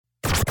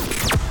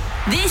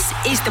This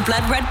is the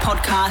Blood Red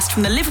podcast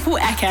from the Liverpool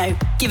Echo,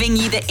 giving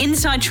you the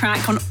inside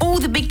track on all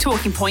the big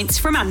talking points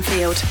from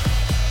Anfield.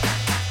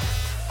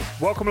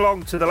 Welcome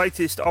along to the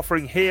latest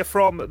offering here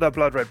from the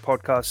Blood Red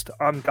podcast.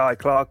 I'm Guy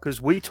Clark as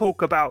we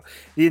talk about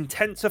the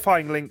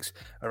intensifying links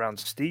around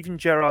Steven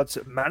Gerrard's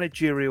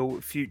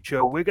managerial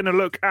future. We're going to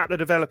look at the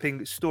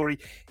developing story,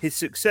 his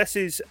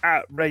successes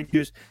at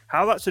Rangers,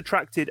 how that's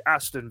attracted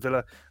Aston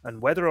Villa,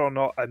 and whether or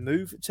not a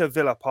move to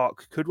Villa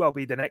Park could well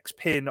be the next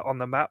pin on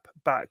the map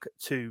back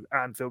to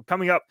Anfield.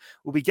 Coming up,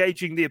 we'll be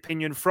gauging the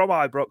opinion from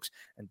Ibrox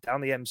and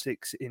down the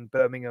M6 in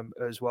Birmingham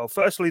as well.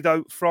 Firstly,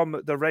 though,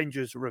 from the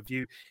Rangers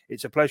review,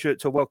 it's a pleasure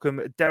to welcome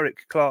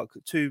Derek Clark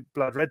to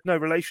Blood Red. No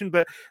relation,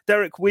 but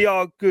Derek, we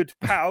are good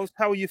pals.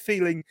 How are you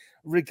feeling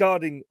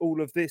regarding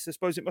all of this? I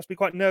suppose it must be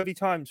quite nervy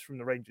times from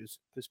the Rangers'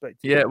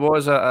 perspective. Yeah, it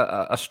was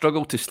a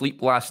struggle to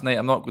sleep last night.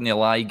 I'm not going to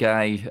lie,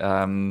 Guy.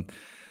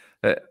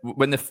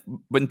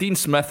 When Dean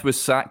Smith was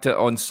sacked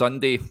on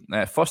Sunday,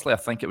 firstly, I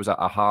think it was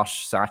a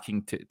harsh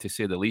sacking to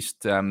say the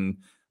least.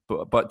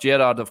 But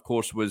Gerrard, of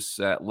course, was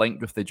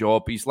linked with the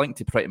job. He's linked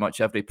to pretty much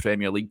every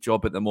Premier League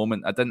job at the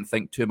moment. I didn't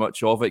think too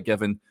much of it,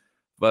 given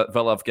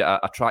Villa have got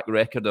a track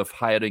record of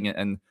hiring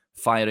and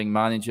firing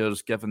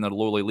managers, given their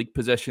lowly league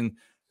position.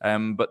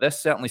 But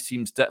this certainly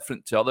seems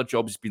different to other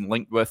jobs he's been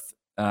linked with.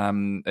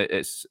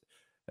 It's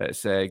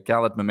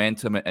Galad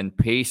momentum and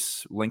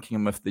pace linking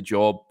him with the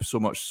job, so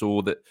much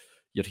so that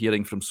you're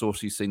hearing from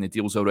sources saying the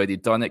deal's already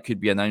done. It could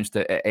be announced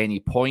at any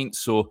point.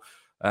 So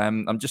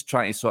I'm just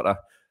trying to sort of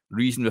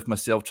reason with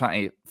myself,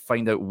 trying to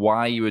find out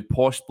why you would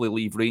possibly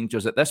leave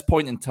Rangers at this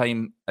point in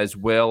time as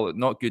well.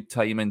 Not good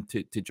timing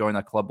to join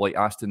a club like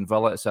Aston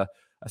Villa. It's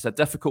a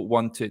difficult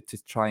one to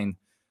try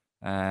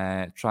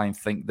and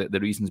think that the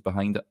reasons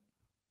behind it.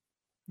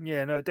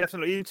 Yeah, no,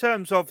 definitely. In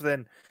terms of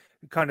then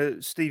kind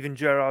of Steven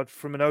Gerrard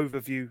from an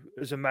overview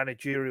as a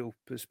managerial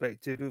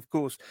perspective, of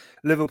course,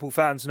 Liverpool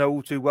fans know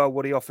all too well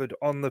what he offered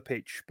on the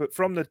pitch. But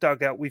from the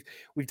dugout, we've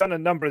done a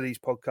number of these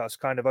podcasts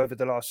kind of over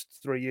the last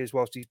 3 years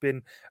whilst he's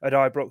been at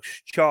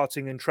Ibrox,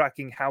 charting and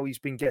tracking how he's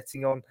been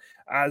getting on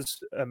as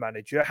a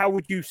manager. How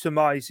would you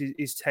surmise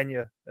his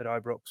tenure at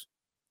Ibrox?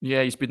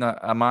 Yeah, he's been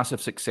a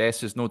massive success,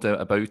 there's no doubt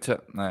about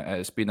it.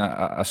 It's been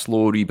a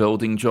slow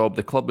rebuilding job.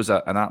 The club was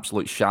an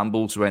absolute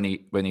shambles when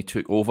he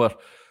took over.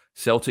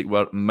 Celtic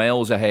were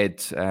miles ahead,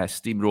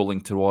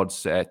 steamrolling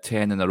towards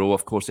 10 in a row.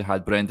 Of course, they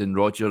had Brendan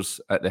Rodgers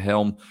at the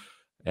helm.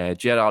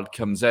 Gerrard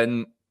comes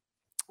in,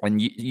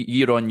 and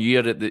year on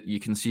year, you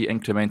can see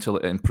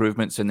incremental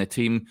improvements in the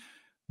team.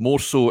 More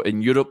so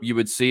in Europe, you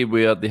would say,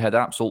 where they had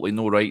absolutely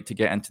no right to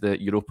get into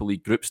the Europa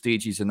League group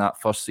stages in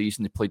that first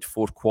season. They played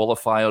 4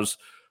 qualifiers,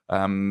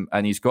 and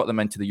he's got them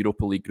into the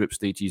Europa League group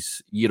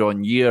stages year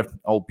on year,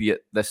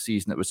 albeit this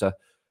season it was a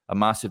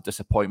massive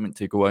disappointment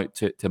to go out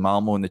to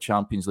Malmo in the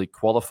Champions League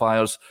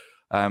qualifiers.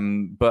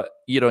 But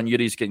year on year,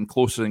 he's getting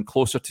closer and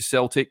closer to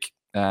Celtic.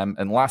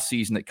 And last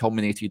season, it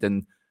culminated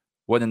in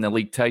winning the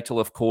league title,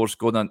 of course,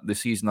 going on the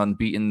season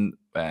unbeaten,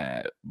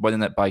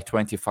 winning it by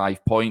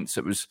 25 points.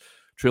 It was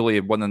truly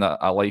winning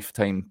a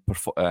lifetime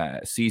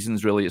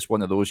seasons, really. It's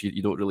one of those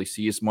you don't really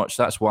see as much.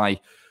 That's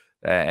why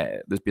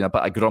there's been a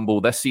bit of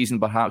grumble this season,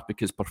 perhaps,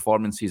 because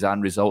performances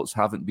and results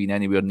haven't been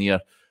anywhere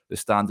near the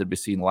standard we've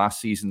seen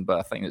last season. But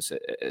I think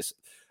it's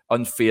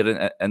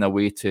unfair in a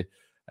way to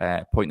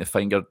point the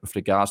finger with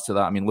regards to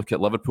that. I mean, look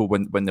at Liverpool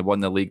when they won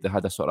the league, they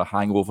had a sort of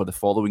hangover the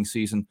following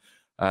season.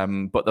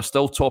 But they're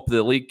still top of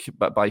the league,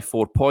 but by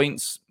 4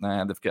 points.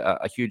 They've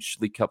got a huge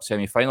League Cup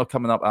semi-final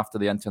coming up after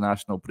the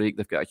international break.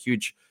 They've got a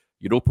huge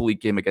Europa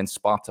League game against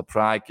Sparta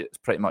Prague. It's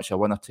pretty much a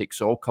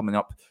winner-takes-all coming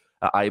up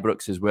at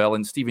Ibrox as well.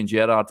 And Steven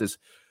Gerrard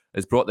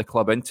has brought the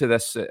club into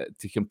this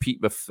to compete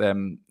with, I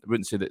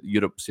wouldn't say that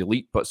Europe's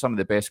elite, but some of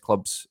the best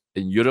clubs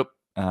in Europe.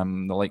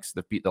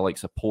 They've beat the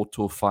likes of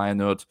Porto,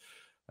 Feyenoord,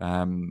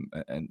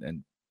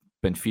 and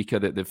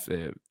Benfica, that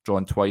they've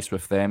drawn twice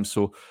with them.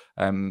 So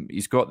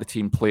he's got the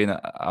team playing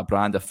a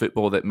brand of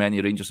football that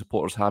many Rangers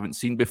supporters haven't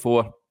seen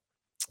before.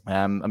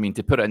 I mean,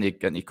 to put it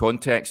into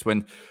context,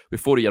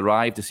 before he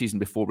arrived, the season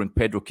before, when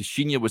Pedro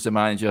Caixinha was the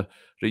manager,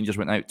 Rangers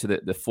went out to the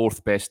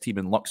 4th best team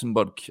in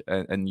Luxembourg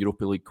in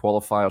Europa League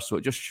qualifiers. So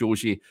it just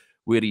shows you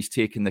where he's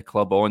taken the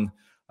club on.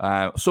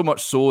 So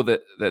much so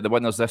that the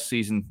winners this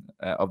season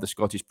of the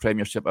Scottish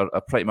Premiership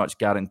are pretty much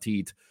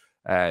guaranteed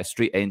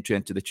straight entry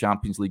into the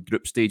Champions League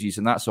group stages,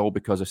 and that's all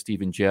because of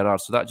Steven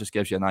Gerrard. So that just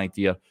gives you an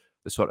idea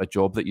the sort of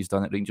job that he's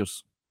done at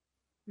Rangers.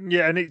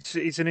 Yeah, and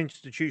it's an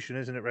institution,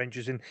 isn't it,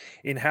 Rangers,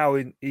 in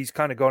how he's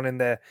kind of gone in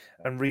there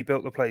and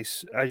rebuilt the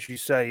place, as you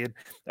say. And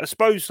I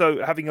suppose,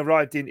 though, having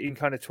arrived in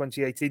kind of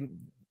 2018,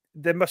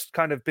 there must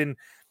kind of been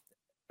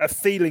a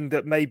feeling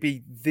that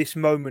maybe this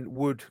moment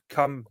would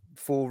come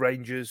for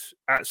Rangers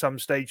at some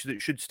stage,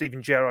 that should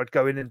Steven Gerrard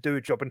go in and do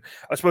a job. And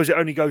I suppose it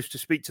only goes to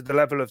speak to the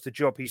level of the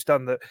job he's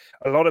done that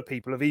a lot of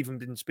people have even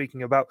been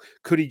speaking about.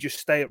 Could he just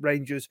stay at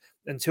Rangers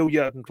until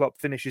Jurgen Klopp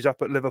finishes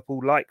up at Liverpool,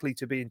 likely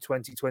to be in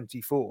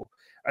 2024,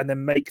 and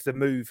then make the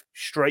move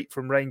straight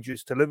from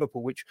Rangers to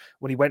Liverpool, which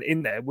when he went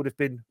in there would have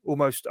been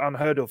almost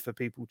unheard of for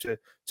people to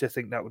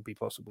think that would be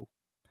possible?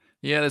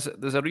 Yeah,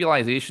 there's a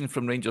realisation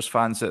from Rangers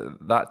fans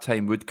that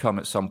time would come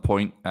at some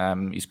point.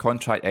 His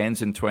contract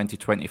ends in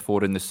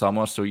 2024 in the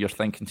summer, so you're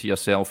thinking to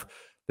yourself,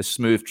 the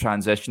smooth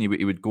transition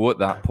he would go at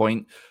that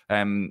point.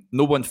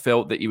 No one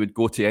felt that he would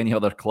go to any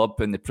other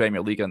club in the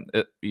Premier League, and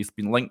he's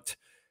been linked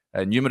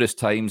numerous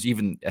times.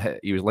 Even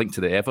he was linked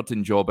to the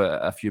Everton job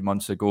a few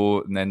months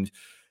ago, and then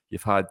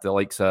you've had the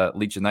likes of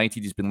Leeds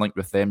United. He's been linked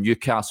with them.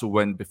 Newcastle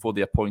when before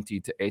they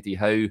appointed Eddie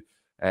Howe.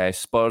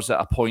 Spurs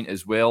at a point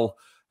as well.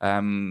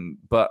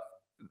 But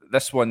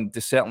this one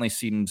certainly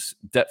seems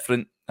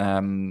different.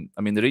 I mean,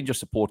 the Rangers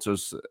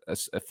supporters,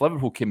 if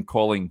Liverpool came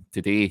calling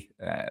today,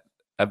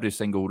 every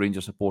single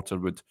Rangers supporter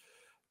would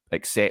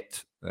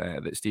accept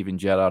that Steven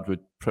Gerrard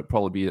would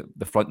probably be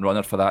the front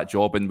runner for that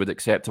job and would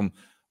accept him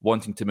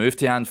wanting to move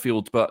to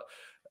Anfield. But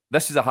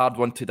this is a hard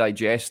one to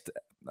digest.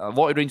 A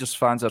lot of Rangers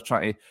fans are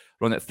trying to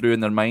run it through in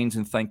their minds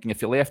and thinking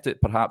if he left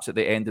it perhaps at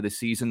the end of the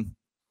season,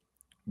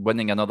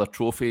 winning another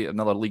trophy,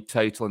 another league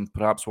title, and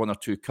perhaps one or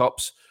two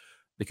cups,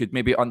 they could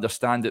maybe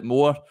understand it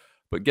more.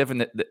 But given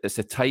that it's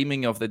the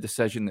timing of the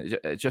decision,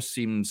 it just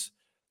seems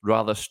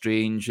rather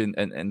strange and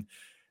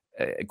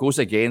it goes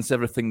against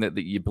everything that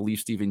you believe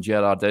Steven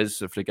Gerrard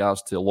is with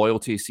regards to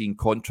loyalty, seeing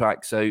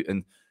contracts out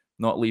and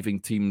not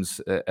leaving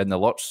teams in the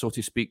lurch, so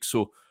to speak.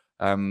 So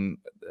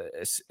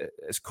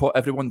it's caught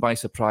everyone by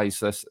surprise,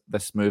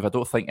 this move. I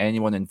don't think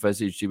anyone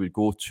envisaged he would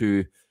go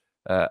to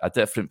a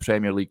different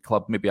Premier League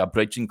club, maybe a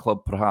bridging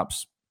club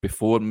perhaps,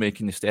 before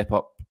making the step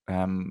up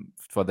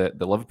for the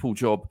Liverpool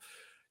job.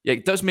 Yeah,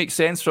 it does make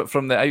sense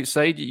from the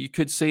outside. You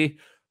could say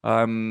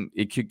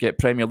he could get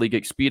Premier League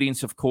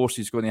experience. Of course,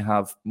 he's going to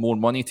have more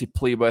money to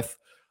play with,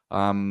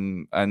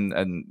 and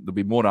there'll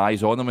be more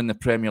eyes on him in the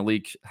Premier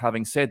League.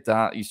 Having said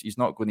that, he's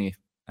not going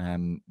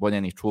to win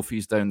any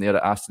trophies down there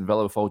at Aston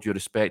Villa, with all due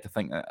respect. I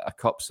think a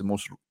cup's the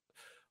most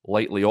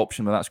likely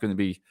option, but that's going to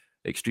be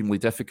extremely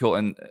difficult.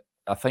 And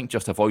I think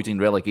just avoiding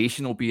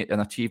relegation will be an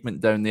achievement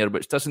down there,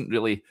 which doesn't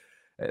really...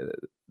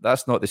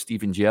 that's not the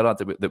Steven Gerrard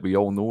that we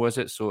all know, is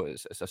it? So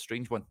it's a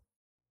strange one.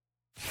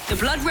 The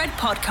Blood Red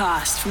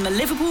Podcast from the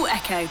Liverpool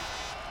Echo.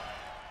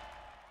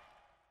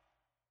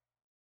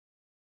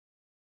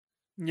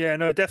 Yeah,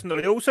 no,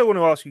 definitely. I also want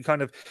to ask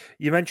you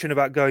you mentioned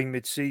about going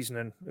mid-season,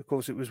 and of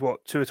course it was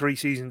 2 or 3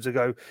 seasons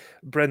ago,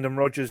 Brendan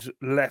Rodgers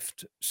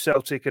left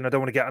Celtic, and I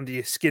don't want to get under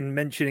your skin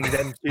mentioning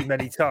them too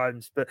many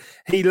times, but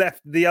he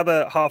left the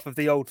other half of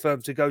the old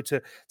firm to go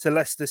to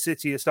Leicester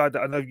City, a side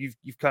that I know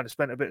you've kind of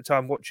spent a bit of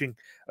time watching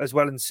as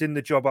well and seen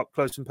the job up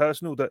close and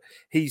personal that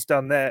he's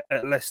done there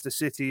at Leicester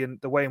City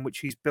and the way in which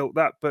he's built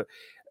that. But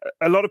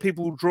a lot of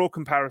people will draw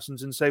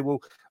comparisons and say,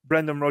 well,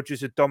 Brendan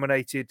Rodgers had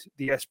dominated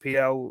the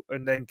SPL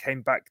and then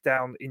came back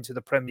down into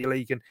the Premier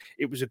League, and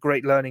it was a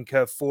great learning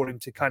curve for him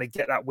to kind of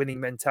get that winning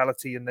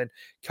mentality and then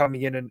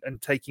coming in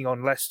and taking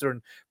on Leicester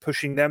and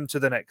pushing them to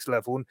the next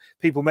level. And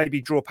people maybe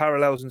draw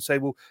parallels and say,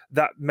 well,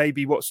 that may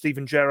be what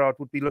Steven Gerrard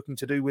would be looking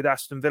to do with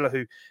Aston Villa,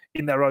 who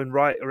in their own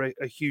right are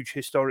a huge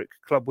historic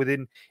club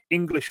within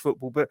English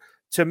football. But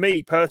to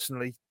me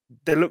personally,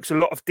 there looks a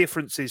lot of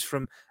differences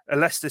from a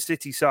Leicester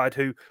City side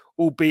who,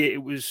 albeit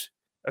it was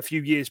a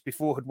few years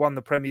before, had won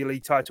the Premier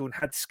League title and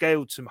had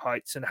scaled some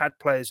heights and had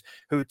players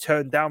who had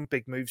turned down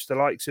big moves, the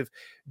likes of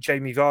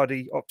Jamie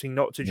Vardy opting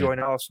not to join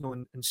Arsenal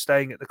and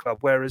staying at the club,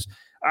 whereas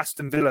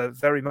Aston Villa,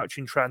 very much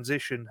in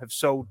transition, have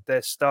sold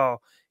their star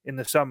in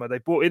the summer. They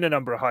brought in a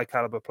number of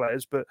high-caliber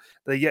players, but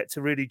they're yet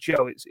to really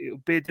gel. It'll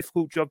be a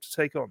difficult job to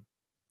take on.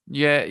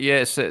 Yeah,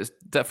 it's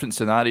different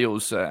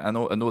scenarios. I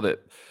know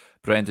that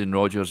Brendan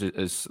Rodgers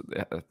is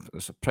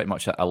pretty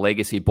much a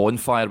legacy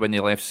bonfire. When he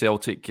left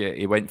Celtic,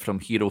 he went from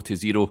hero to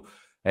zero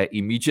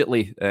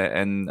immediately,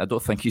 and I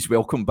don't think he's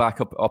welcome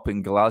back up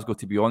in Glasgow,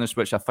 to be honest,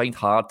 which I find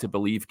hard to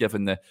believe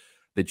given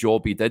the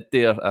job he did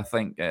there. I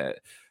think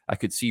I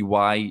could see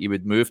why he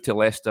would move to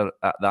Leicester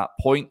at that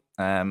point.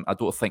 I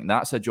don't think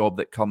that's a job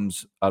that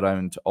comes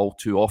around all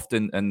too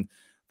often, and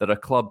they're a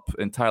club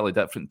entirely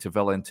different to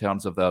Villa in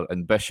terms of their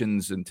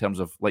ambitions, in terms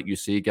of, like you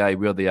say, Guy,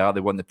 where they are. They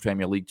won the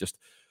Premier League just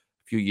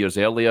few years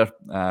earlier,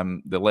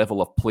 the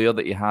level of player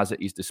that he has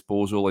at his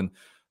disposal, and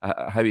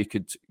how he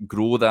could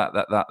grow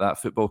that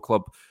football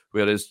club.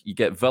 Whereas you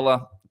get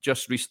Villa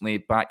just recently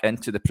back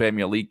into the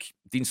Premier League.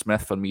 Dean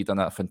Smith, for me, done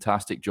a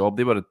fantastic job.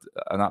 They were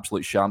an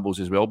absolute shambles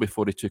as well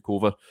before he took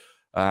over.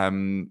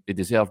 They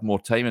deserved more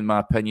time, in my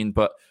opinion,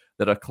 but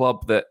they're a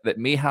club that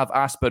may have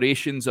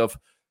aspirations of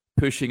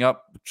pushing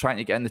up, trying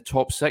to get in the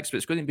top 6, but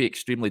it's going to be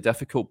extremely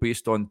difficult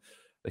based on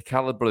the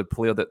calibre of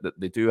player that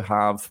they do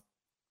have.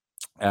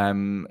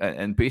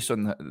 And based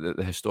on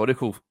the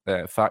historical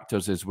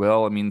factors as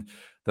well. I mean,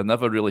 they're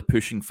never really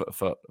pushing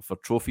for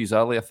trophies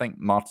early. I think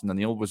Martin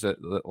O'Neill was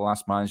the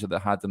last manager that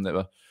had them that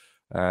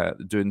were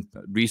doing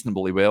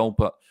reasonably well,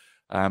 but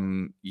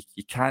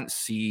you can't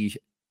see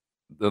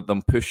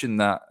them pushing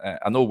that.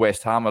 I know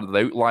West Ham are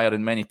the outlier,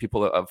 and many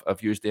people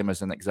have used them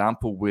as an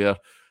example where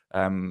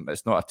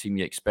it's not a team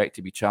you expect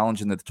to be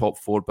challenging the top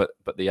 4, but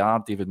they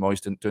are. David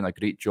Moyes doing a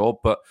great job,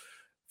 but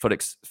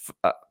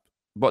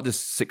what does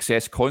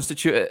success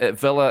constitute at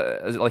Villa?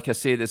 Like I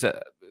said, is it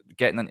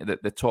getting into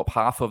the top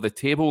half of the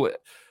table?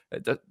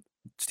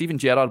 Steven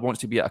Gerrard wants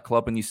to be at a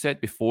club, and he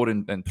said before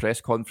in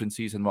press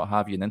conferences and what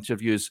have you, in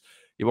interviews,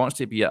 he wants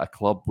to be at a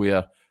club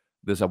where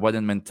there's a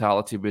winning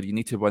mentality, where you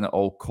need to win at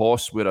all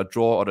costs, where a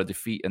draw or a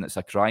defeat and it's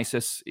a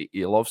crisis.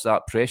 He loves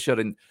that pressure,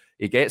 and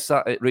he gets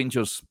that at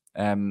Rangers.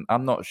 I'm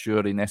not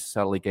sure he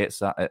necessarily gets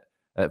that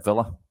at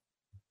Villa.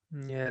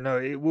 Yeah, no,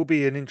 it will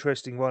be an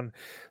interesting one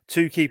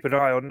to keep an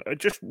eye on. I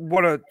just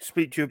want to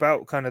speak to you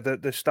about kind of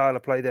the style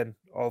of play then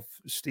of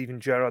Steven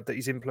Gerrard that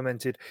he's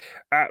implemented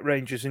at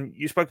Rangers. And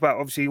you spoke about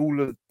obviously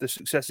all of the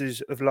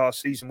successes of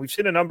last season. We've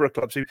seen a number of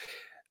clubs who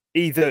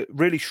either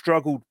really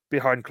struggled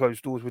behind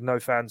closed doors with no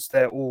fans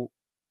there or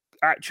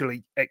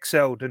actually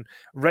excelled. And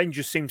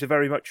Rangers seem to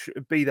very much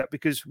be that,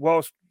 because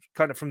whilst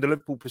kind of from the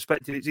Liverpool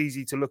perspective, it's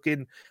easy to look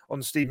in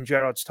on Steven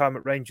Gerrard's time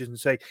at Rangers and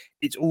say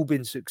it's all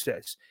been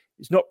success.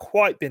 It's not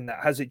quite been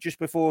that, has it? Just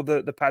before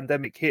the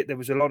pandemic hit, there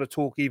was a lot of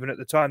talk, even at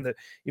the time that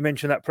you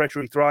mentioned that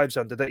pressure he thrives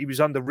under, that he was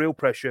under real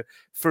pressure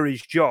for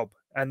his job.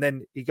 And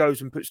then he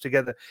goes and puts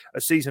together a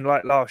season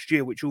like last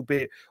year, which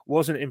albeit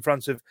wasn't in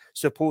front of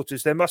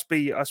supporters. There must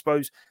be, I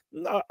suppose,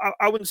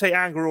 I wouldn't say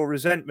anger or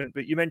resentment,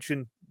 but you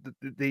mentioned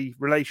the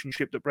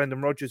relationship that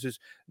Brendan Rodgers has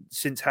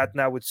since had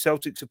now with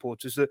Celtic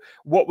supporters. That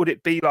what would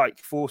it be like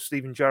for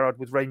Steven Gerrard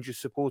with Rangers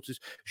supporters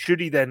should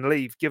he then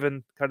leave,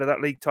 given kind of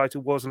that league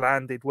title was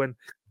landed when,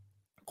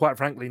 quite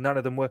frankly, none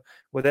of them were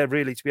there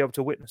really to be able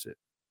to witness it?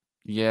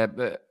 Yeah,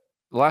 but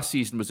last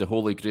season was the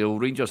holy grail.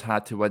 Rangers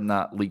had to win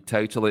that league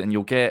title, and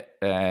you'll get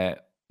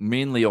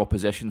mainly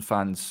opposition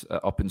fans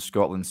up in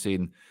Scotland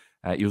saying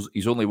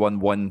he's only won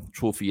one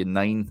trophy in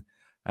 9.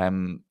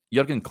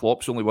 Jurgen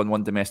Klopp's only won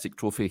one domestic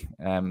trophy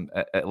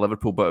at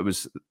Liverpool, but it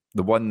was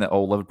the one that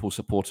all Liverpool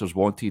supporters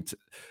wanted.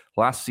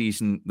 Last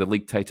season, the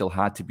league title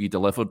had to be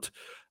delivered.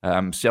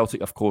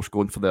 Celtic, of course,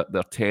 going for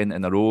their 10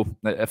 in a row.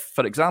 Now, if,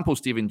 for example,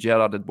 Steven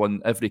Gerrard had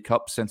won every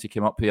cup since he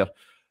came up here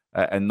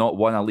and not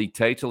won a league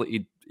title,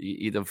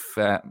 he'd have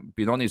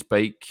been on his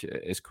bike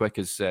as quick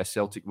as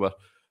Celtic were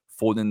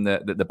phoning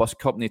the bus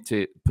company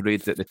to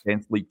parade the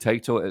 10th league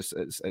title. It's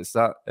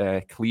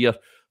that clear.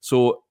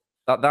 So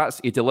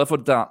he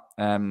delivered that.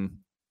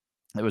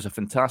 It was a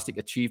fantastic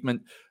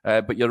achievement.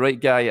 But you're right,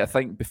 Guy. I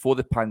think before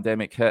the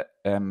pandemic hit,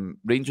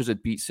 Rangers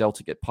had beat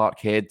Celtic at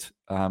Parkhead,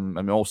 and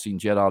we all seen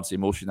Gerrard's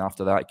emotion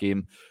after that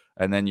game.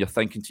 And then you're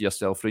thinking to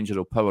yourself, Rangers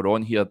will power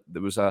on here.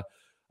 There was a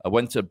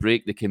winter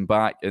break. They came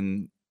back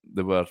and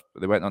they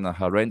went on a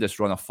horrendous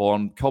run of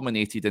form,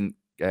 culminated in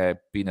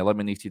being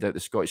eliminated out the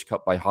Scottish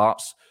Cup by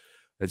Hearts.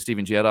 And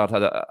Steven Gerrard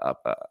had a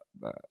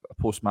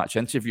post-match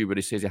interview where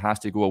he says he has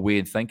to go away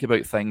and think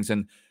about things.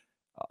 And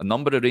a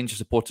number of Rangers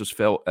supporters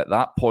felt at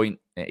that point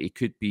he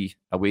could be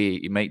away.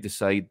 He might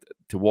decide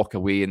to walk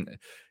away and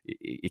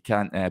he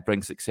can't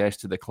bring success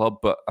to the club.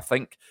 But I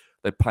think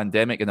the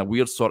pandemic, in a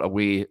weird sort of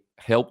way,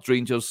 helped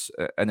Rangers.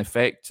 In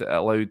effect, it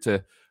allowed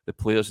the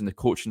players and the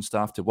coaching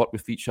staff to work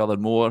with each other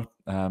more.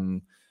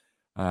 And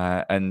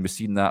we've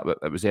seen that.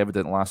 It was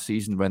evident last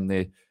season when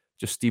they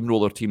just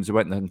steamroller teams. They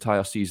went the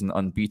entire season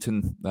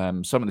unbeaten.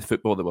 Some of the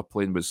football that we're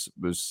playing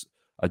was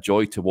a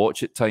joy to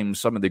watch at times.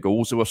 Some of the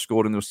goals they were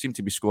scoring, they seemed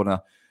to be scoring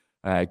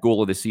a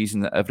goal of the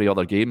season at every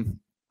other game.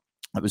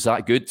 It was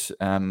that good.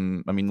 I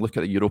mean, look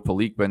at the Europa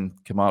League when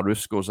Kemar Roofe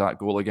scores that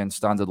goal against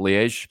Standard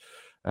Liège.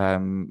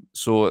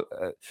 So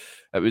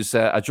it was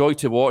a joy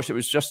to watch. It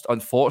was just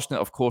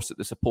unfortunate, of course, that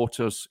the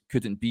supporters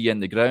couldn't be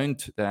in the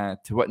ground to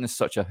witness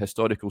such a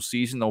historical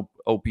season,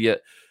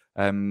 albeit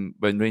when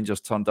Rangers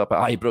turned up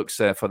at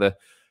Ibrox for the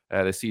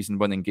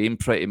season-winning game,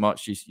 pretty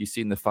much. You've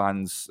seen the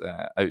fans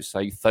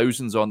outside,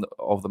 thousands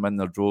of them in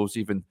their droves.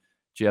 Even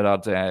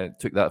Gerrard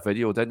took that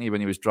video, didn't he,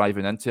 when he was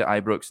driving into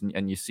Ibrox,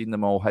 and you've seen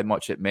them all, how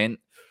much it meant.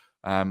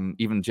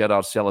 Even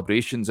Gerrard's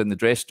celebrations in the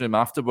dressing room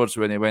afterwards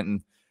when he went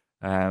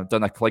and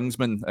done a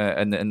Klinsmann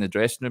in the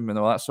dressing room and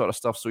all that sort of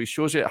stuff. So he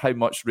shows you how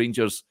much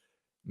Rangers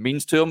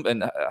means to him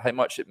and how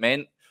much it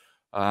meant.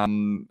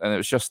 And it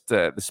was just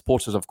the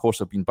supporters, of course,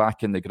 have been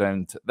back in the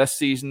ground this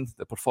season.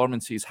 The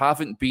performances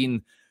haven't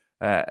been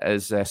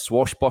as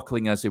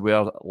swashbuckling as they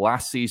were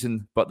last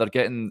season, but they're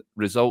getting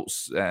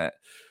results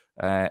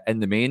in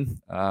the main.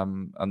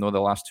 I know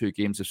the last 2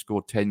 games have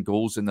scored 10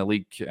 goals in the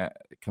league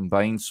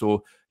combined.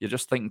 So you're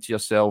just thinking to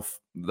yourself,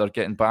 they're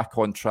getting back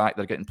on track.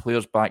 They're getting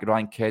players back.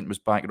 Ryan Kent was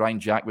back. Ryan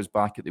Jack was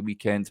back at the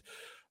weekend.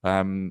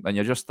 And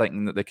you're just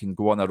thinking that they can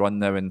go on a run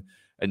now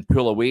and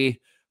pull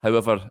away.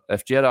 However,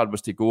 if Gerrard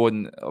was to go,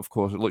 and of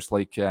course it looks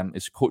like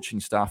his coaching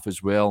staff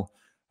as well,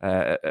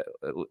 it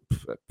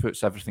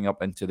puts everything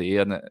up into the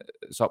air, and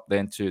it's up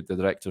then to the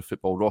director of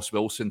football, Ross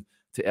Wilson,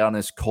 to earn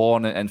his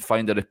corn and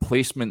find a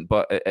replacement,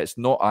 but it's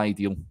not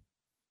ideal.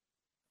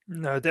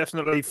 No,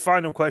 definitely.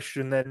 Final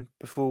question then,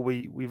 before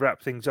we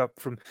wrap things up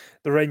from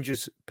the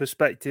Rangers'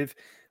 perspective.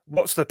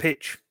 What's the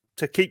pitch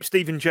to keep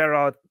Steven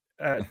Gerrard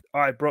at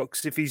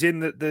Ibrox if he's in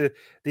the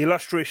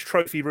illustrious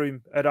trophy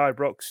room at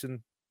Ibrox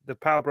and the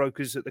power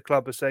brokers at the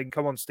club are saying,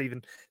 come on,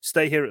 Steven,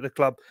 stay here at the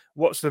club?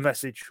 What's the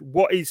message?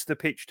 What is the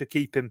pitch to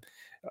keep him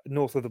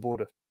north of the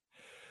border?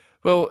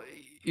 Well,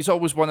 he's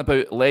always one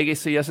about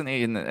legacy, isn't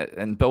he?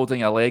 And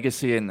building a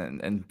legacy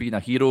and being a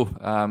hero.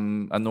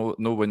 I know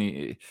when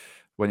he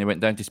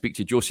went down to speak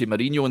to Jose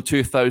Mourinho in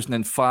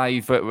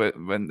 2005,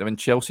 when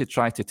Chelsea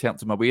tried to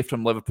tempt him away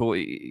from Liverpool,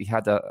 he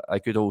had a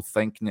good old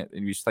thinking.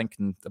 He was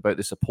thinking about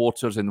the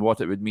supporters and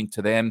what it would mean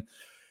to them.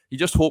 You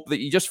just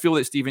feel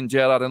that Steven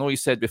Gerrard, I know he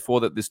said before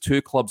that there's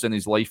two clubs in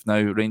his life now,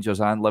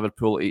 Rangers and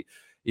Liverpool.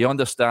 He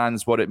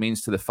understands what it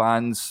means to the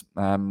fans.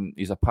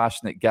 He's a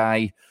passionate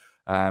guy.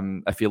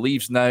 If he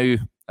leaves now,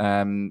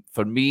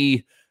 for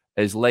me,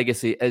 his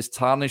legacy is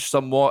tarnished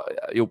somewhat.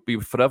 He'll be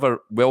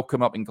forever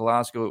welcome up in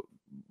Glasgow.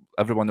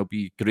 Everyone will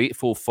be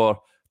grateful for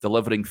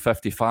delivering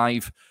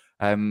 55.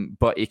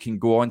 But he can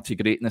go on to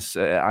greatness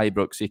at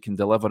Ibrox. He can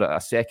deliver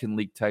a second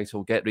league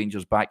title, get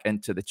Rangers back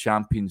into the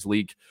Champions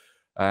League.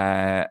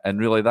 And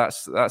really,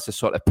 that's the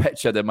sort of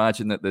pitch I'd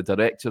imagine that the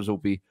directors will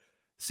be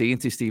saying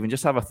to Steven.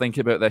 Just have a think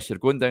about this. You're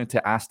going down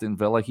to Aston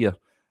Villa here.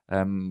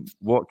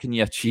 What can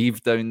you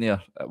achieve down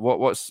there?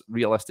 What's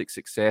realistic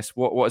success?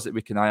 What is it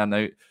we can iron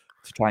out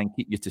to try and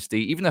keep you to stay?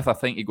 Even if I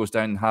think he goes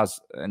down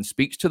and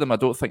speaks to them, I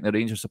don't think the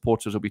Rangers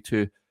supporters will be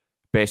too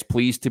best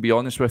pleased, to be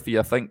honest with you.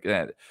 I think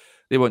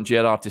they want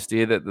Gerrard to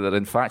stay, that they're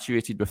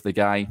infatuated with the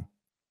guy.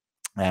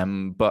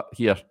 But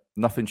here,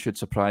 nothing should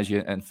surprise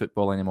you in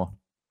football anymore.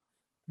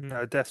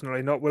 No,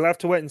 definitely not. We'll have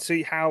to wait and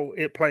see how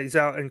it plays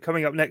out. And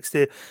coming up next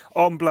here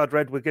on Blood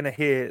Red, we're going to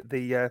hear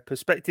the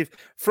perspective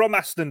from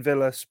Aston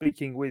Villa,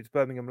 speaking with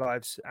Birmingham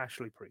Live's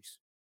Ashley Preece.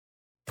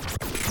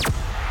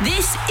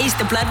 This is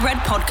the Blood Red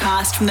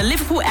podcast from the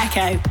Liverpool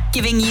Echo,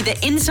 giving you the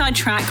inside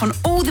track on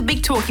all the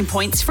big talking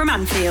points from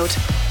Anfield.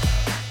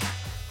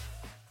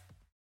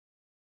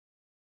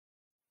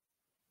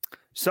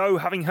 So,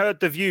 having heard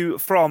the view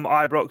from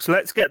Ibrox,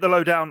 let's get the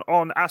lowdown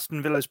on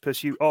Aston Villa's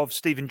pursuit of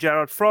Steven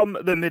Gerrard from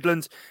the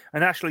Midlands.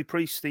 And Ashley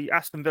Preece, the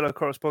Aston Villa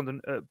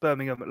correspondent at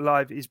Birmingham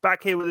Live, is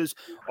back here with us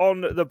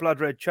on the Blood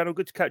Red channel.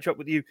 Good to catch up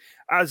with you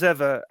as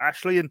ever,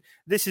 Ashley. And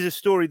this is a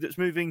story that's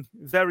moving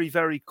very,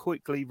 very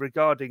quickly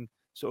regarding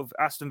sort of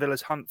Aston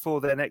Villa's hunt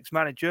for their next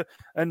manager,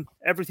 and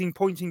everything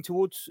pointing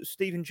towards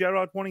Steven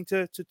Gerrard wanting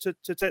to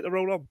take the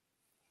role on.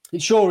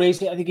 It sure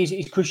is. I think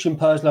he's Christian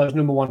Perslow's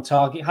number one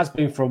target. It has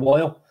been for a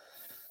while.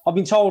 I've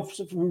been told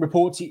from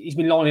reports he's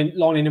been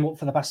lining him up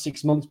for the past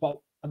 6 months, but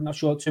I'm not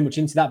sure too much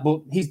into that.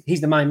 But he's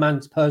the main man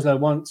Perslow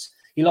wants.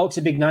 He likes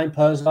a big name,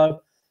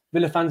 Perslow.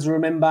 Villa fans will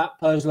remember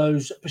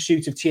Perslow's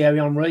pursuit of Thierry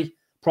Henry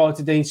prior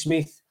to Dean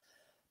Smith.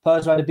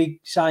 Perslow had a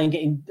big say in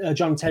getting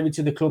John Terry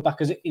to the club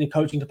back in a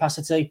coaching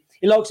capacity.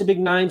 He likes the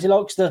big names. He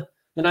likes the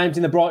names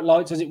in the bright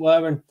lights, as it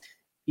were. And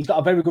he's got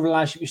a very good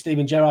relationship with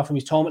Steven Gerrard from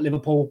his time at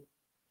Liverpool,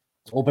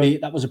 albeit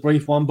that was a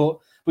brief one. But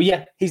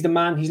yeah, he's the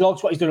man. He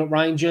likes what he's done at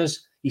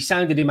Rangers. He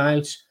sounded him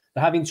out.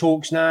 They're having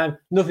talks now.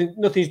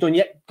 Nothing's done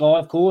yet, Guy,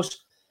 of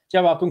course.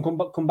 Gerrard can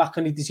come back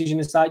on his decision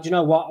and say, do you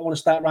know what? I want to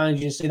start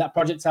Rangers and see that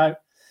project out.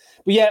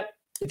 But yeah,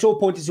 it's all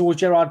pointed towards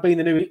Gerrard being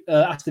the new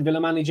Aston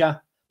Villa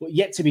manager, but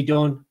yet to be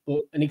done,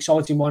 but an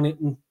exciting one.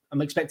 And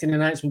I'm expecting an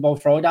announcement by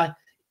Friday.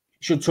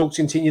 Should talks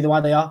continue the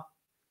way they are.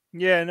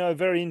 Yeah, no,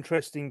 very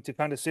interesting to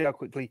kind of see how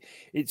quickly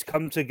it's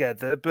come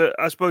together. But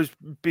I suppose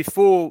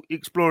before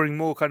exploring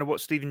more kind of what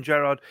Steven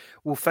Gerrard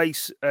will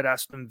face at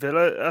Aston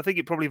Villa, I think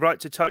it's probably right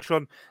to touch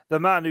on the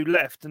man who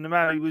left and the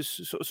man who was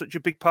sort of such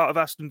a big part of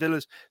Aston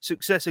Villa's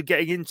success of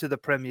getting into the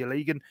Premier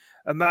League, and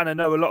a man I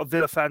know a lot of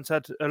Villa fans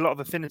had a lot of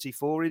affinity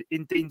for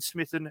in Dean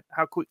Smith, and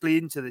how quickly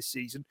into this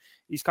season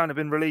he's kind of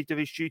been relieved of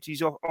his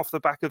duties off the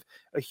back of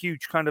a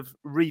huge kind of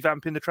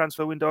revamp in the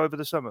transfer window over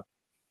the summer.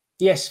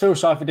 Yes, feel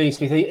sorry for Dean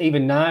Smith,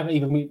 even now,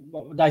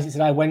 what day is it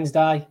today,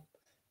 Wednesday?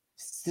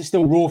 It's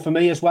still raw for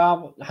me as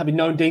well, having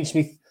known Dean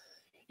Smith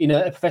in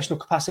a professional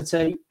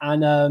capacity.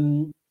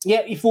 And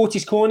he fought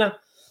his corner.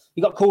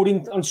 He got called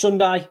in on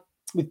Sunday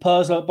with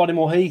Perslow at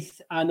Bodymoor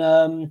Heath,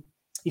 and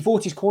he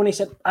fought his corner. He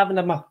said, I haven't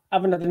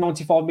had the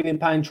 £95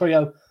 million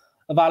trio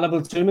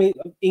available to me.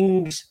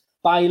 Ings,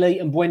 Bailey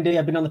and Buendia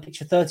have been on the pitch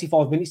for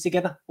 35 minutes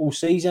together all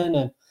season,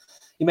 and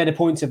he made a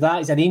point of that.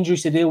 He's had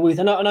injuries to deal with.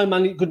 I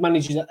know good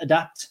managers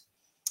adapt,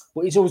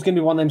 but it's always going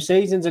to be one of them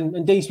seasons.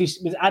 And Dean Smith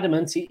was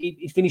adamant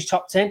he finished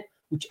top 10,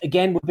 which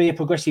again would be a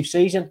progressive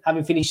season,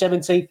 having finished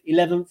 17th,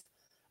 11th,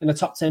 and a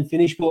top 10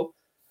 finish. But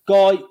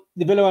Guy,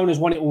 the Villa owners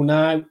want it all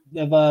now.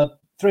 They've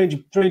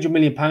 £300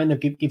 million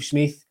they've give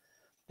Smith.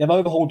 They've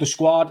overhauled the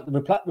squad.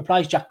 They've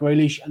replaced Jack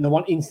Grealish, and they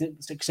want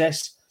instant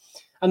success.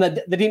 And they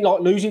didn't like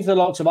losing to the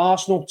likes of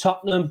Arsenal,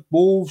 Tottenham,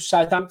 Wolves,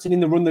 Southampton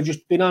in the run they've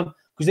just been on,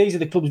 because these are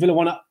the clubs Villa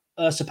want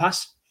to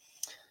surpass.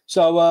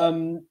 So,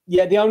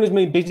 the owners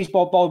mean business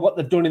by what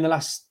they've done in the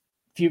last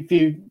few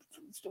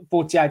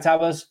 48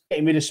 hours,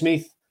 getting rid of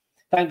Smith.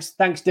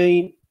 Thanks,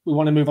 Dean. We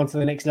want to move on to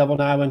the next level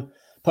now. And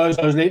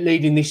Perslow's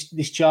leading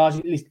this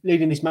charge,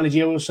 leading this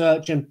managerial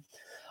search. And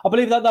I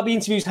believe that there'll be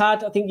interviews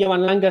had. I think Johan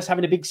Langer's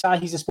having a big say.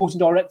 He's a sporting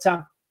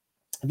director.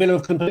 Villa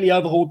have completely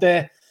overhauled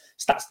their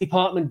stats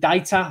department,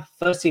 data,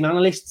 first-team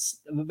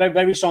analysts, very,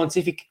 very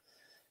scientific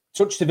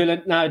touch to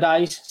Villa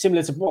nowadays,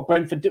 similar to what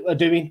Brentford are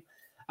doing.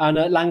 And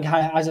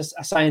Langer has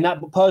a saying that,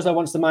 but Perslow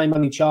wants the main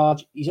man in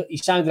charge. He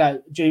sounded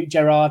out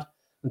Gerrard,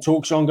 and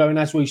talks are ongoing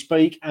as we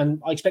speak.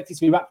 And I expect it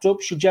to be wrapped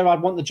up. Should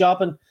Gerrard want the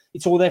job, and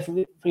it's all there for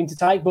him to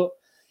take, but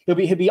he'll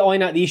be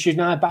eyeing out the issues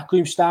now.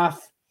 Backroom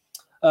staff,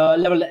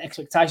 level of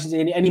expectations,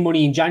 any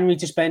money in January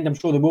to spend. I'm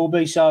sure there will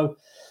be. So,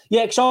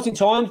 yeah, exciting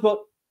times. But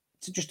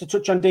just to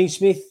touch on Dean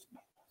Smith,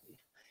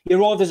 he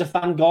arrived as a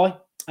fan guy,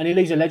 and he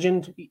leaves a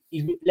legend.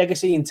 His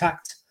legacy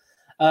intact.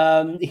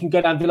 He can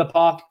go down Villa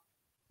Park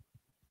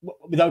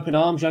with open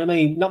arms. You know what I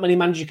mean? Not many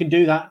managers can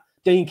do that.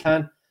 Dean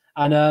can,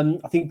 and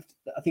I think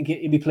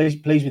he'd be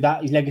pleased with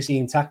that. His legacy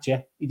intact.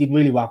 Yeah, he did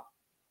really well.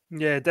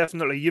 Yeah,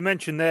 definitely. You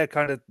mentioned there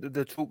kind of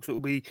the talks that will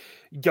be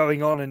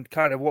going on and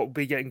kind of what will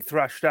be getting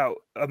thrashed out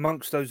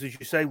amongst those, as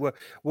you say,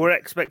 were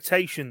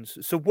expectations.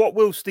 So what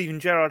will Steven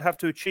Gerrard have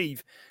to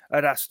achieve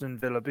at Aston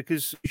Villa?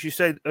 Because, as you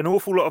say, an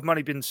awful lot of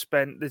money been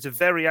spent. There's a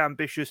very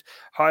ambitious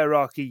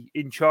hierarchy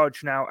in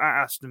charge now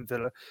at Aston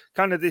Villa.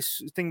 Kind of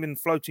this thing been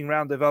floating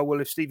around of, oh,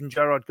 well, if Steven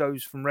Gerrard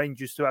goes from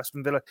Rangers to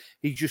Aston Villa,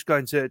 he's just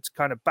going to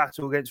kind of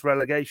battle against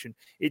relegation.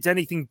 It's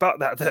anything but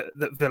that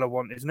Villa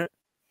want, isn't it?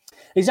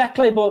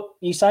 Exactly, but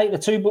you say the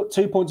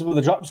 2 points above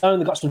the drop zone.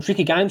 They've got some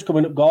tricky games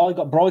coming up, guy.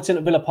 Got Brighton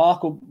at Villa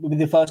Park will be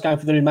the first game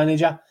for the new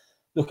manager,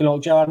 looking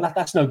like Gerrard. And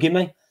that's no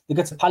gimme. They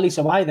get to Palace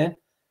away then,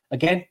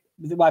 again,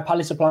 the way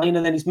Palace are playing,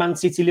 and then it's Man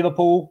City,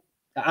 Liverpool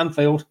at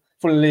Anfield,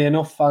 funnily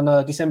enough,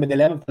 on December the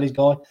 11th for this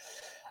guy.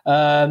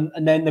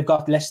 And then they've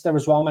got Leicester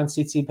as well, Man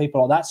City,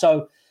 people like that.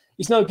 So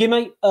it's no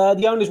gimme.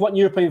 The owners want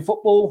European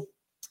football.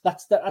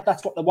 That's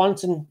what they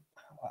want. And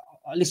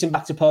I listened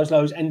back to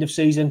Perslow's end of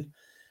season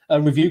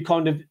review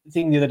kind of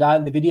thing the other day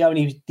in the video, and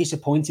he was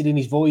disappointed in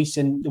his voice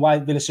and the way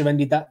Villa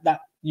surrendered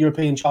that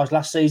European charge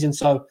last season.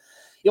 So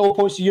it all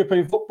points to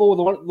European football.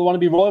 They want to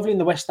be rivaling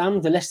the West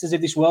Ham, the Leicesters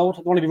of this world.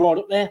 They want to be right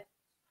up there,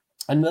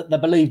 and they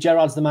believe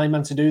Gerrard's the main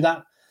man to do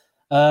that.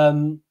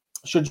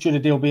 Should a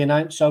deal be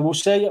announced? So we'll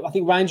see. I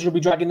think Rangers will be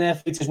dragging their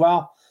feet as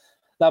well.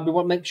 They'll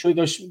be make sure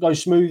it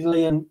goes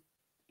smoothly, and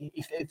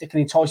if they can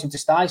entice him to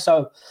stay.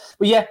 So,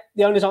 but yeah,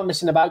 the owners aren't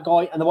missing about,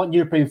 guy, and they want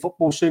European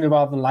football sooner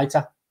rather than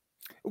later.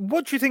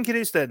 What do you think it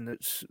is then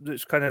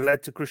that's kind of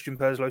led to Christian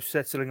Perslow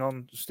settling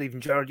on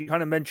Steven Gerrard? You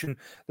kind of mentioned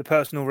the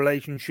personal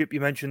relationship.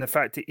 You mentioned the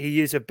fact that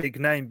he is a big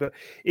name, but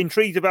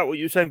intrigued about what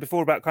you were saying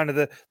before about kind of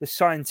the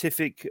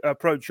scientific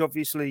approach.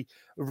 Obviously,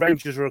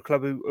 Rangers are a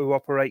club who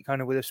operate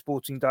kind of with a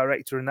sporting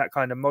director and that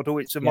kind of model.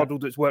 It's a model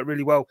that's worked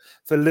really well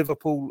for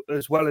Liverpool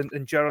as well,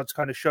 and Gerrard's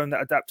kind of shown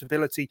that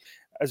adaptability.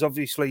 As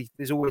obviously,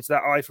 there's always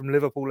that eye from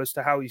Liverpool as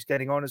to how he's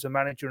getting on as a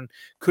manager and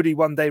could he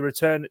one day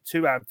return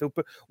to Anfield.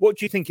 But what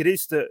do you think it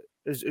is that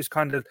has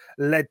kind of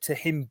led to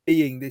him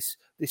being this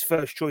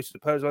first choice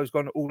that Perslow's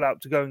gone all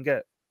out to go and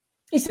get?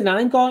 It's the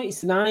name, guy.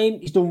 It's the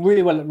name. He's done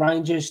really well at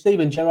Rangers.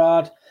 Steven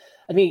Gerrard.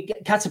 I mean,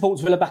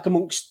 catapults Villa back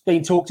amongst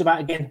being talked about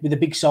again with the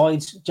big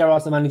sides.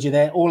 Gerrard's the manager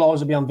there. All eyes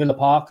will be on Villa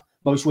Park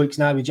most weeks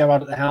now with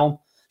Gerrard at the helm,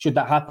 should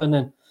that happen.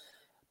 And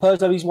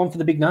Perslow, he's one for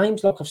the big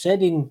names, like I've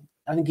said.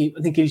 I think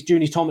he was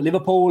during his time at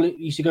Liverpool. He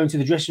used to go into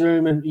the dressing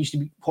room and he used to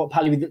be quite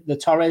pally with the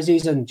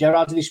Torreses and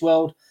Gerrards of this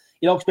world.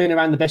 He likes being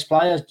around the best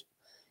players.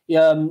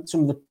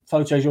 Some of the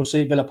photos you'll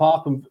see at Villa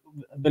Park and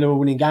Villa were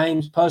winning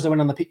games. Perslow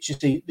went on the pitch to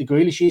see the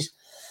Grealishes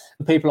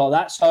and people like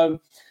that. So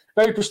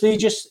very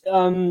prestigious.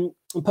 And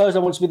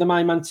Perslow wants to be the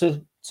main man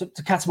to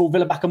catapult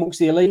Villa back amongst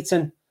the elite,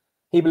 and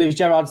he believes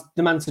Gerrard's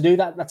the man to do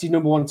that. That's his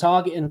number one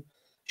target, and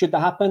should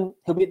that happen,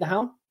 he'll be at the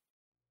helm.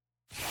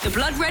 The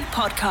Blood Red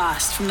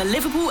Podcast from the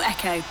Liverpool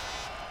Echo.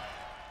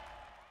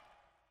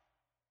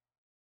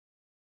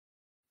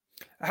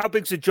 How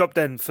big's the job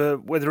then for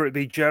whether it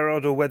be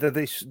Gerrard or whether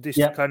this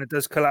kind of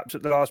does collapse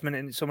at the last minute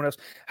and it's someone else?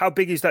 How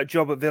big is that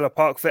job at Villa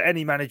Park for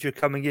any manager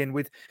coming in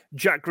with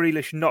Jack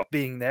Grealish not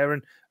being there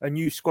and a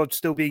new squad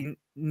still being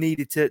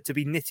needed to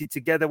be knitted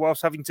together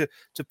whilst having to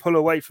pull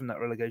away from that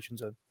relegation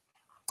zone?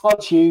 Oh,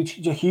 it's huge.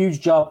 It's a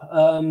huge job.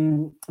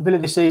 Villa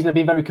this season have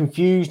been very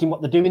confused in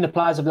what they're doing. The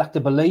players have lacked a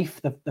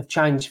belief. They've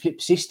changed flip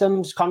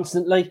systems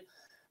constantly.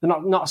 They're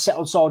not a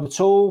settled side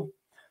at all.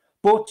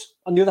 But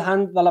on the other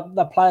hand,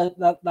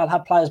 they'll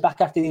have players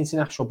back after the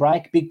international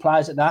break, big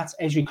players at that.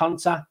 Ezri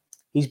Konsa,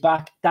 he's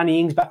back. Danny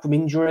Ings back from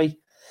injury.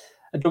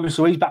 Douglas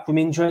Luiz back from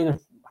injury. And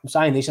I'm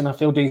saying this, and I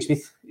feel Dean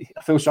Smith,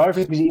 I feel sorry for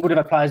him because he would have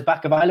had players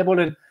back available.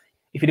 And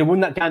if he'd have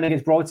won that game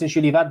against Brighton,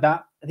 should he have had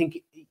that? I think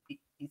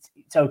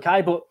it's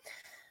okay. But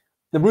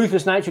the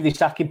ruthless nature of this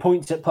sacking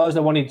points at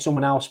Perslow wanted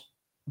someone else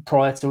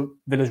prior to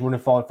Villa's run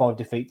of 5-5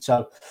 defeat.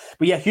 So,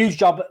 but yeah, huge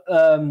job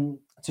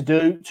to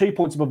do. 2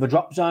 points above the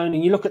drop zone.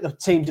 And you look at the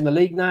teams in the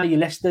league now, your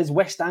Leicesters,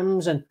 West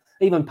Hams, and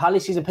even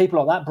Palaces and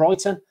people like that,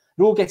 Brighton,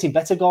 they're all getting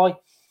better, guy.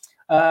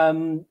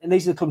 And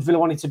these are the clubs Villa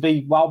wanted to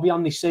be well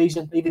beyond this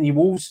season. Even the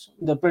Wolves,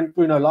 the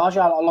Bruno Lage,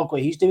 I like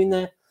what he's doing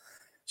there.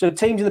 So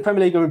teams in the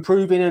Premier League are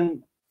improving,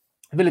 and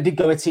Villa did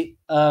go at it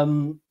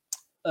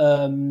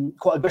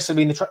quite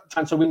aggressively in the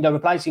transfer window,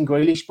 replacing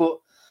Grealish. But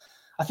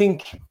I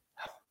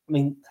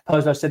mean,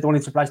 Perslow said they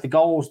wanted to replace the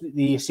goals,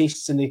 the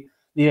assists, and the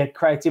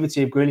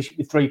creativity of Grealish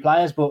with three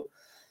players. But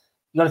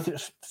you got to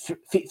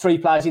fit three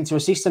players into a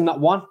system, not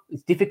one.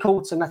 It's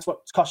difficult, and that's what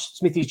cost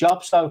Smith his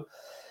job. So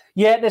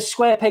Yeah, there's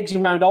square pegs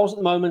in round holes at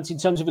the moment in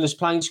terms of Villa's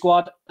playing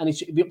squad, and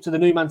it'll be up to the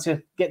new man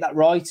to get that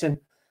right and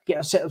get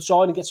a set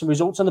aside and get some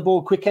results on the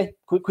board quickly,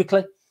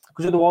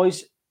 because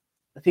otherwise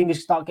the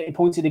fingers start getting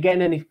pointed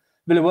again. And if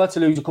Villa were to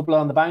lose a couple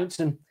on the bounce,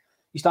 and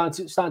you're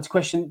starting to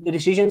question the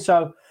decision.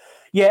 So,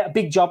 yeah, a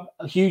big job,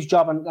 a huge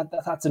job, and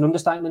that's an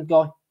understatement,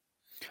 Guy.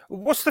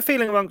 What's the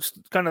feeling amongst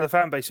kind of the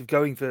fan base of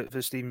going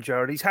for Steven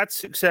Gerrard? He's had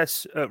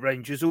success at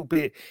Rangers,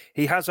 albeit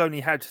he has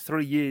only had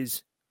 3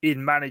 years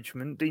in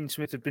management. Dean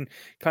Smith had been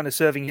kind of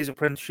serving his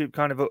apprenticeship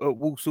kind of at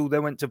Walsall,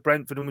 then went to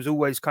Brentford and was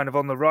always kind of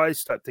on the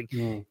rise type thing.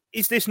 Mm.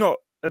 Is this not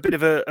a bit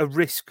of a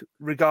risk,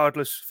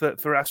 regardless,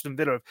 for Aston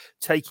Villa, of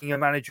taking a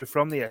manager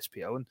from the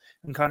SPL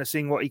and kind of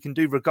seeing what he can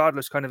do,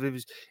 regardless kind of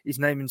his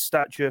name and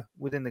stature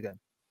within the game?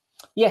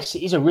 Yes,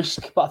 it is a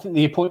risk, but I think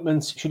the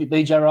appointment, should it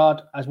be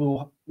Gerrard, as we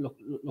were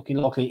looking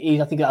likely it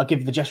is, I think that'll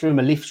give the dressing room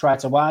a lift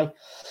straight away.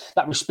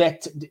 That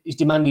respect is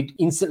demanded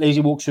instantly as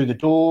he walks through the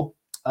door.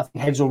 I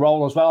think heads will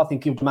roll as well. I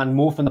think he'll demand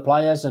more from the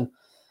players. And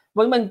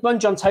when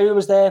John Terry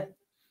was there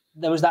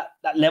was that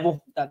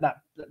level, that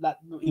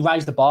he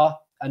raised the bar.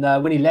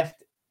 And when he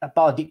left, that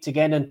bar dipped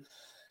again. And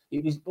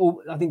it was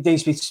all, I think Dean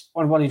Smith's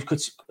one of his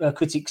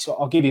critics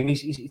I'll give him.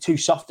 He's too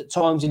soft at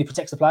times and he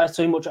protects the players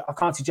too much. I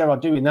can't see Gerrard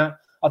doing that.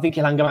 I think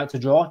he'll hang them out to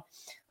dry.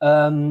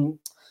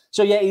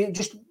 So, yeah, it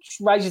just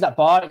raises that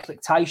bar,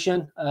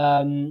 expectation.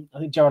 I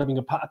think Gerrard having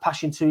a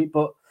passion to it.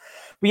 But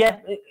yeah,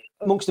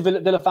 amongst the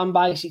Villa fan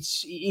base,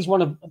 it's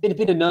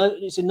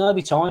a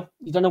nervy time.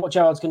 You don't know what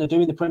Gerrard's going to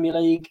do in the Premier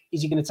League.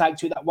 Is he going to take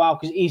to it that well?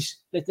 Because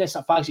let's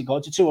not face it,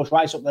 guys, it's a 2-horse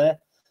race up there.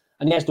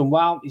 And he has done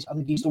well. I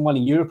think he's done well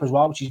in Europe as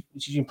well, which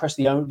has impressed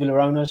the Villa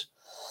owners,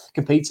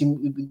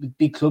 competing with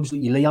big clubs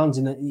like your Leons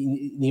in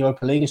the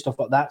Europa League and stuff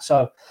like that.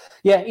 So,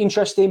 yeah,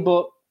 interesting,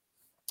 but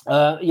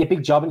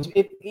big job. And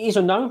it is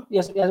unknown. He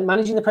hasn't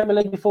managed in the Premier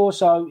League before,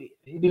 so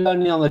he'll be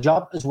learning on the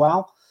job as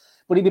well.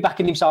 But he'll be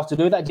backing himself to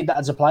do that. He did that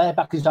as a player,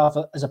 back himself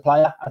as a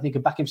player. I think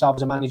he'll back himself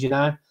as a manager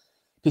now,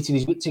 pitting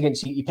his wits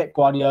against your Pep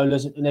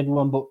Guardiola's and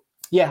everyone. But,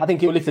 yeah, I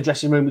think he'll lift the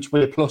dressing room, which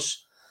will be a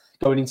plus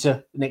going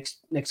into the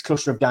next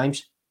cluster of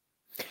games.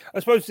 I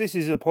suppose this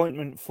is an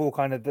appointment for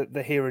kind of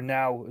the here and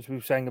now, as we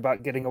were saying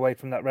about getting away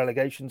from that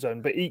relegation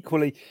zone. But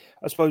equally,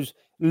 I suppose,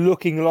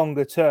 looking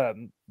longer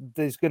term,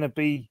 there's going to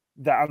be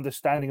that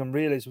understanding and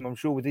realism, I'm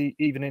sure, with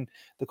even in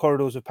the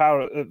corridors of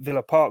power at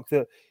Villa Park,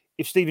 that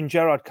if Steven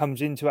Gerrard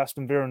comes into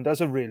Aston Villa and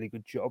does a really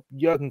good job,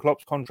 Jurgen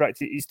Klopp's contract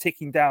is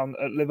ticking down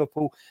at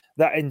Liverpool.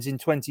 That ends in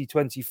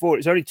 2024.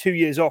 It's only 2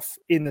 years off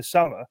in the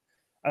summer.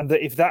 And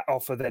that if that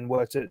offer then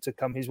were to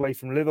come his way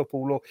from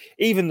Liverpool, or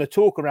even the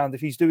talk around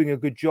if he's doing a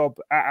good job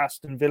at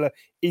Aston Villa,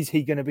 is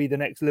he going to be the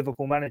next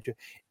Liverpool manager?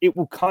 It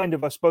will kind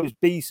of, I suppose,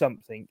 be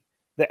something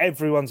that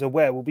everyone's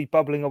aware will be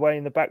bubbling away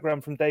in the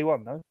background from day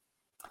one, no?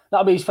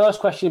 That'll be his first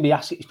question to be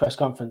asked at his press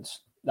conference.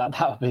 That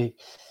would be,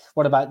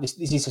 what about this?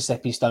 This is a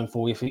stepping stone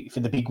for you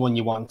for the big one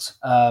you want.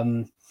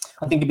 I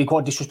think it'd be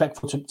quite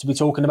disrespectful to be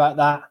talking about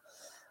that.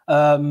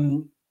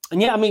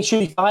 And yeah, I mean,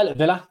 should he fail at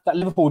Villa? That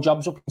Liverpool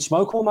job's up in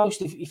smoke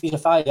almost if he's a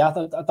failure.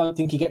 I don't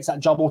think he gets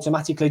that job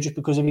automatically just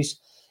because of his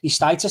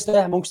status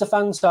there amongst the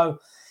fans. So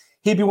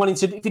he'd be wanting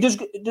to,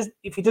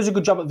 if he does a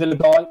good job at Villa,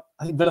 guy,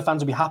 I think Villa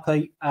fans will be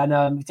happy,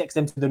 and he takes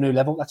them to the new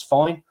level. That's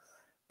fine.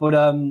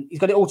 But he's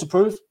got it all to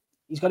prove.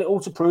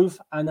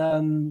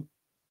 And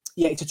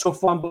it's a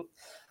tough one. But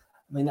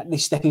I mean,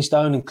 this stepping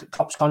stone and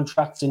Klopp's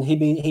contracts and him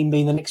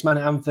being the next man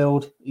at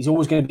Anfield, he's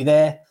always going to be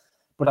there.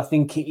 But I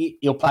think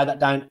he'll play that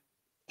down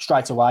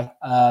straight away.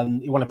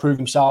 He want to prove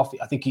himself.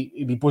 I think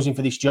he'd be buzzing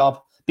for this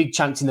job. Big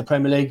chance in the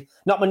Premier League.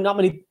 Not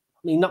many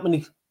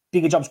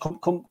bigger jobs come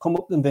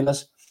up than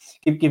Villa's,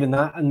 given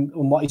that and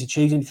what he's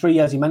achieved in 3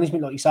 years in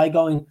management. Like you say,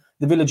 going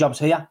the Villa job's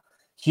here,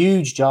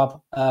 huge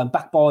job.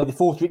 Backed by the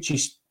fourth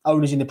richest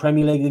owners in the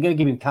Premier League. They're going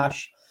to give him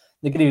cash.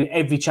 They're going to give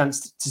him every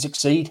chance to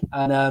succeed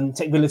and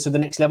take Villa to the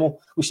next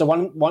level, which they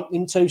want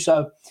him to.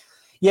 So,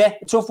 yeah,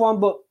 a tough one,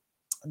 but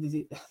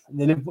the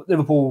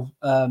Liverpool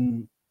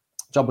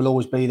job will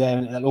always be there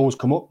and it'll always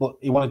come up, but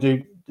you want to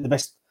do the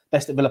best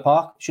at Villa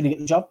Park. Should he get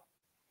the job?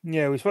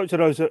 Yeah, we spoke to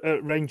those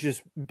at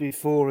Rangers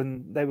before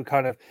and they were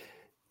kind of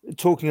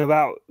talking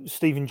about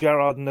Steven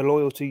Gerrard and the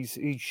loyalties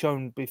he's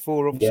shown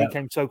before. Obviously, he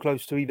came so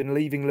close to even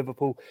leaving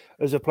Liverpool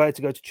as a player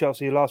to go to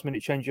Chelsea, a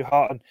last-minute change of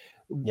heart, and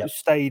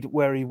stayed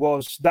where he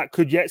was. That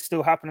could yet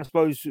still happen, I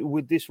suppose,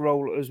 with this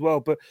role as well.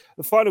 But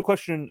the final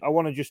question I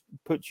want to just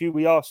put to you,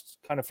 we asked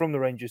kind of from the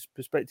Rangers'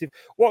 perspective,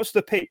 what's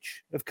the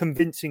pitch of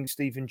convincing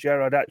Steven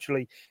Gerrard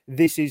actually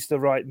this is the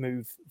right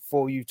move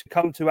for you to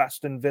come to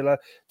Aston Villa,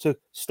 to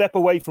step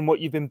away from what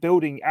you've been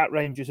building at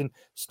Rangers and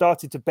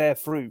started to bear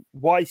fruit?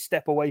 Why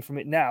step away from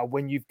it now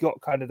when you've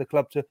got kind of the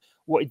club to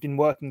what he'd been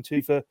working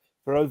to for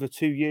over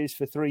 2 years,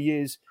 for 3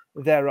 years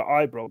there at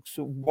Ibrox?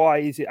 So why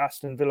is it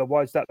Aston Villa?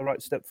 Why is that the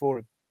right step for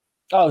him?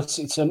 Oh,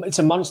 it's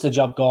a monster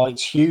job, guy.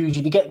 It's huge.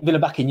 If you get Villa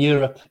back in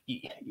Europe,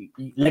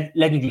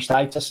 legendary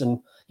status, and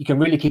you can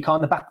really kick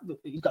on the back.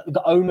 You've got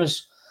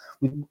owners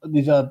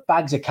with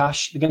bags of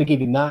cash. They're going to give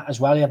him that as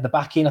well. He had the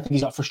backing. I think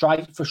he's got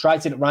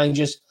frustrated at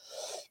Rangers,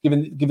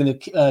 given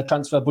the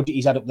transfer budget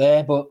he's had up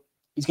there. But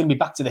it's going to be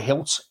back to the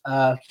hilt.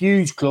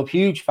 Huge club,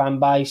 huge fan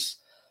base,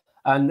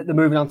 and they're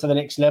moving on to the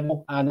next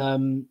level.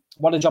 And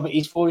what a job it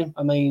is for him.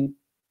 I mean,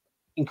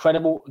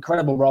 incredible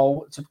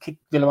role to kick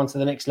Villa onto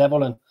the next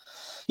level. And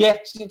yeah,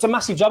 it's a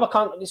massive job. I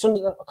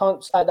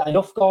can't say that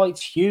enough, Guy.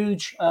 It's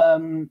huge.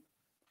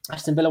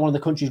 Aston Villa, one of the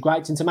country's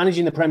greats, and to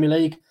managing the Premier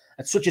League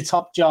at such a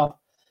top job,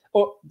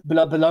 or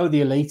below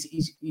the elite,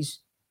 he's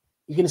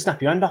going to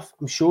snap your hand off.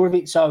 I'm sure of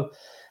it. So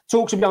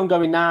talks will be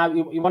ongoing now.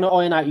 You want to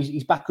iron out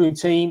his backroom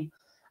team,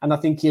 and I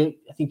think he'll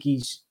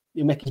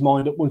make his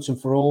mind up once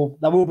and for all.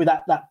 There will be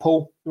that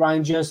pull.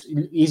 Rangers.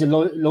 He's a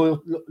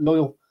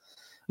loyal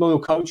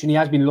coach, and he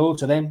has been loyal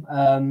to them,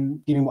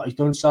 given what he's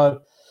done.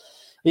 So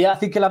yeah, I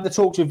think he'll have the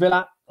talks with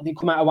Villa. I think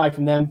come out away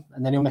from them,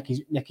 and then he'll make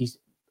his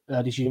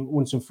decision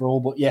once and for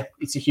all. But yeah,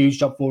 it's a huge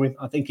job for him.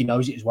 I think he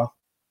knows it as well.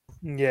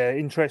 Yeah,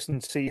 interesting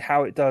to see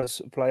how it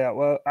does play out.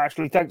 Well,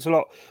 Ashley, thanks a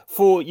lot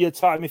for your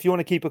time. If you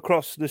want to keep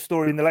across the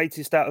story in the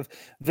latest out of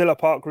Villa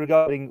Park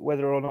regarding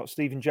whether or not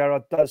Steven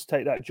Gerrard does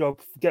take that job,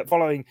 get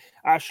following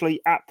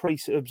Ashley at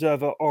Priest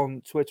Observer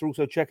on Twitter.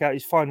 Also, check out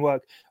his fine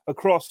work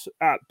across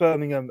at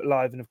Birmingham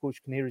Live. And of course,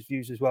 you can hear his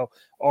views as well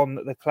on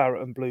the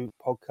Claret and Blue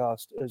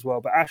podcast as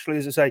well. But Ashley,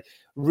 as I say,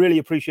 really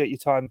appreciate your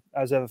time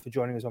as ever for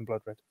joining us on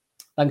Blood Red.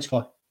 Thanks,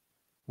 Guy.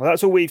 Well,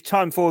 that's all we've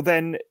time for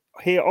then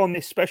here on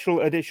this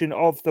special edition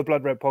of the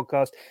Blood Red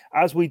podcast,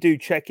 as we do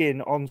check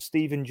in on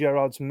Steven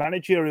Gerrard's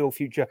managerial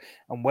future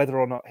and whether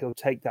or not he'll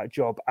take that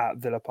job at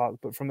Villa Park.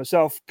 But from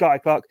myself, Guy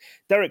Clark,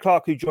 Derek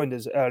Clark, who joined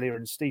us earlier,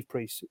 and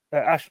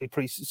Ashley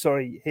Priest,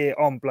 here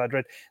on Blood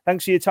Red.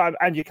 Thanks for your time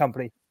and your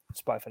company.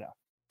 It's bye for now.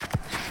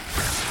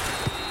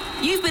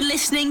 You've been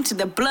listening to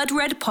the Blood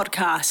Red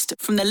podcast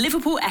from the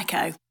Liverpool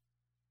Echo.